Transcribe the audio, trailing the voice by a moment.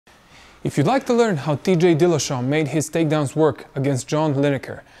If you'd like to learn how TJ Dillashaw made his takedowns work against John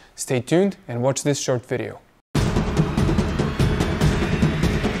Lineker, stay tuned and watch this short video.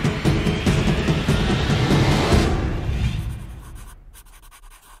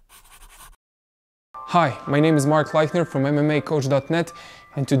 Hi, my name is Lajhner from MMAcoach.net,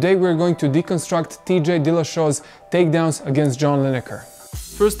 and today we're going to deconstruct TJ Dillashaw's takedowns against John Lineker.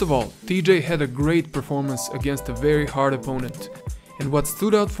 First of all, TJ had a great performance against a very hard opponent, and what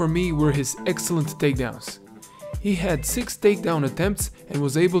stood out for me were his excellent takedowns. He had 6 takedown attempts and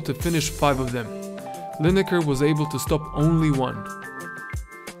was able to finish 5 of them. Lineker was able to stop only 1.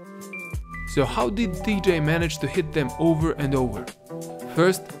 So how did TJ manage to hit them over and over?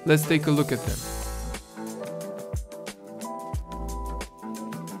 First, let's take a look at them.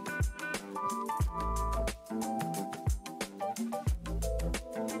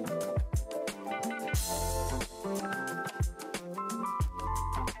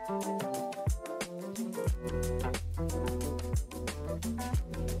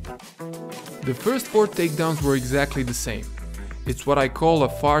 The first 4 takedowns were exactly the same. It's what I call a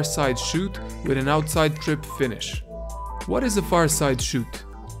far side shoot with an outside trip finish. What is a far side shoot?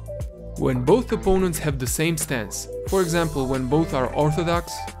 When both opponents have the same stance, for example when both are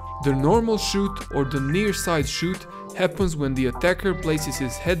orthodox, the normal shoot or the near side shoot happens when the attacker places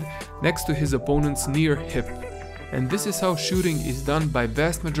his head next to his opponent's near hip. And this is how shooting is done by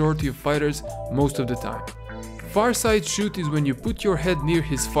vast majority of fighters most of the time. Far side shoot is when you put your head near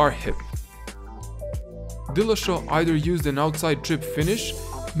his far hip. Dillashaw either used an outside trip finish,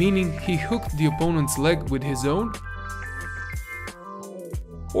 meaning he hooked the opponent's leg with his own,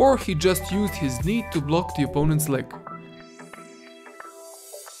 or he just used his knee to block the opponent's leg.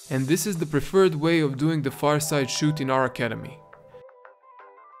 And this is the preferred way of doing the far side shoot in our academy.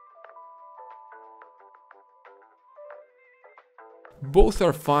 Both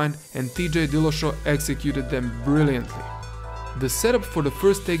are fine and TJ Dillashaw executed them brilliantly. The setup for the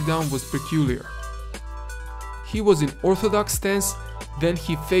first takedown was peculiar. He was in orthodox stance, then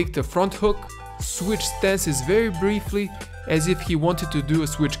he faked a front hook, switched stances very briefly as if he wanted to do a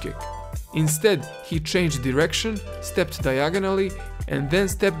switch kick. Instead, he changed direction, stepped diagonally, and then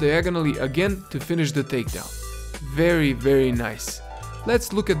stepped diagonally again to finish the takedown. Very, very nice.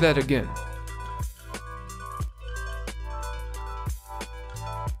 Let's look at that again.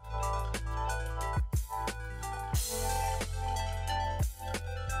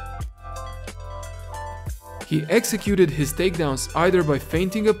 He executed his takedowns either by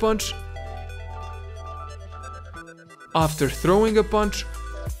feinting a punch, after throwing a punch,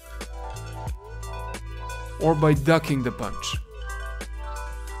 or by ducking the punch.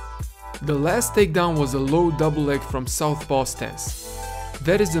 The last takedown was a low double leg from southpaw stance.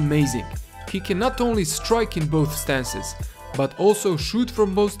 That is amazing. He can not only strike in both stances, but also shoot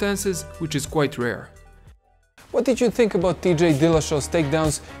from both stances, which is quite rare. What did you think about TJ Dillashaw's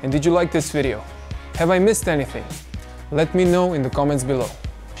takedowns, and did you like this video? Have I missed anything? Let me know in the comments below.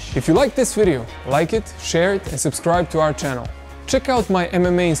 If you like this video, like it, share it and subscribe to our channel. Check out my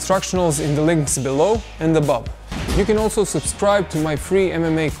MMA instructionals in the links below and above. You can also subscribe to my free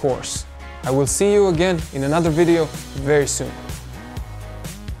MMA course. I will see you again in another video very soon.